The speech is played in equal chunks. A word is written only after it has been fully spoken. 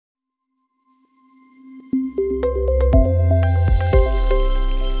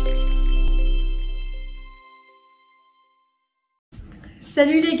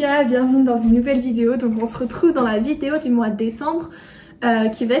Salut les gars, bienvenue dans une nouvelle vidéo. Donc on se retrouve dans la vidéo du mois de décembre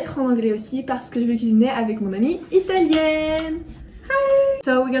qui va être en anglais aussi parce que je vais cuisiner avec mon amie italienne. Hi!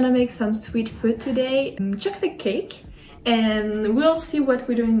 So we're gonna make some sweet food today, chocolate cake, and we'll see what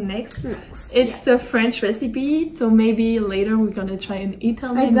we're doing next. It's a French recipe, so maybe later we're gonna try an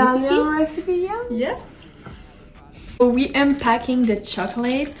Italian recipe. Yeah. So we unpacking the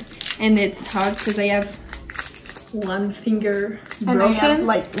chocolate and it's hard because I have one finger broken. And I have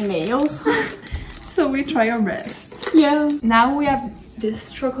like nails. So we try our best. Yeah. Now we have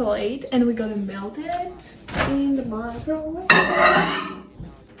this chocolate and we're gonna melt it in the microwave.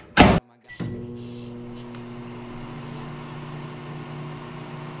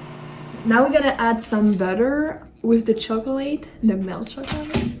 Now we're gonna add some butter with the chocolate, the milk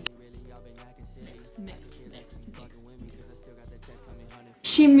chocolate.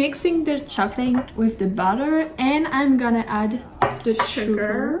 She's mixing the chocolate with the butter and I'm gonna add the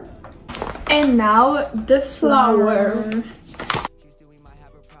sugar. And now the flour.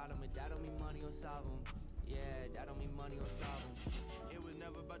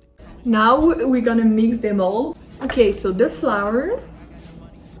 Now we're gonna mix them all. Okay, so the flour,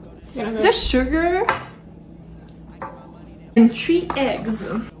 the sugar, and 3 eggs.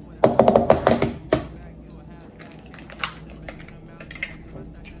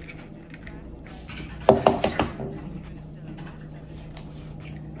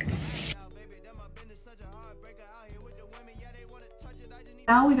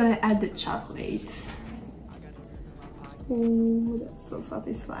 Now we're gonna add the chocolate. Oh, that's so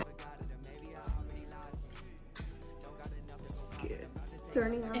satisfying. Good.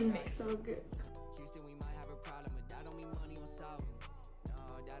 Turning out and mix so good.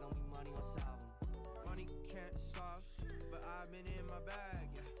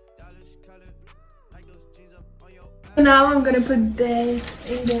 Now I'm gonna put this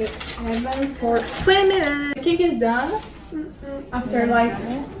in the oven for 20 minutes. The cake is done. After like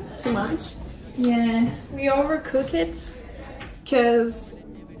too much. Yeah, we overcook it because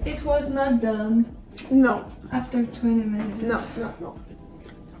it was not done. No. After 20 minutes. No.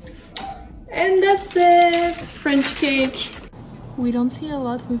 And that's it. French cake. We don't see a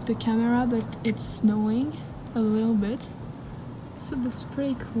lot with the camera, but it's snowing a little bit. So that's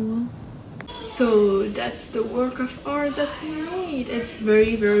pretty cool. So that's the work of art that we made. It's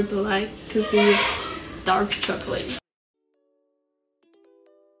very black because we use dark chocolate.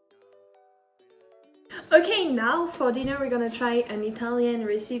 Okay, now for dinner we're gonna try an Italian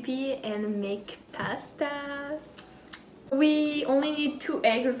recipe and make pasta. We only need 2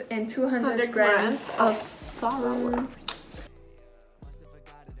 eggs and 200 grams of flour.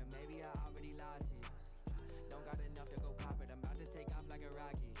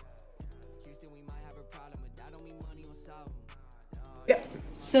 Yeah.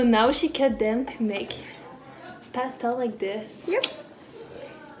 So now she cut them to make pasta like this. Yep.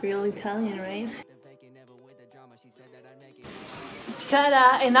 Real Italian, right?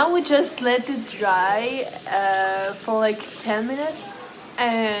 Ta-da! And now we just let it dry for like 10 minutes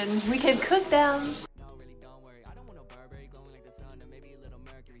and we can cook them.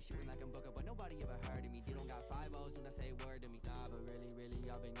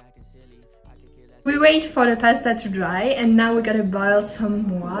 We wait for the pasta to dry and now we're gonna boil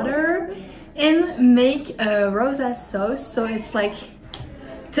some water and make a rosa sauce. So it's like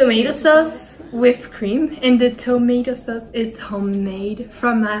tomato sauce with cream, and the tomato sauce is homemade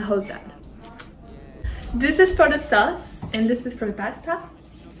from my host dad. This is for the sauce and this is for the pasta.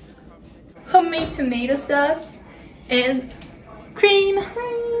 Homemade tomato sauce and cream.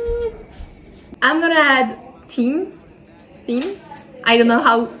 I'm gonna add thyme, I don't know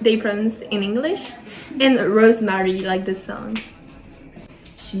how they pronounce in English, and rosemary like the song.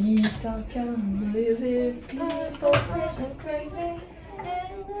 She talk and live it, people say she's crazy.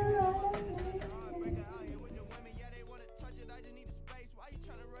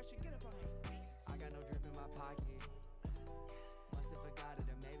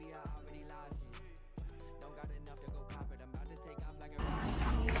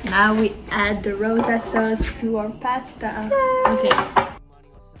 Now we add the rosa sauce to our pasta. Yay. Okay.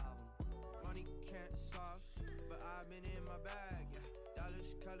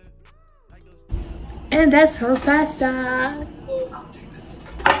 And that's our pasta.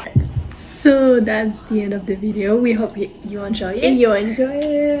 So that's the end of the video. We hope you enjoy it. You enjoy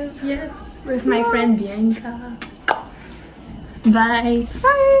it. Yes. With my friend Bianca. Bye.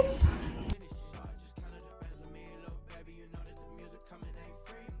 Bye.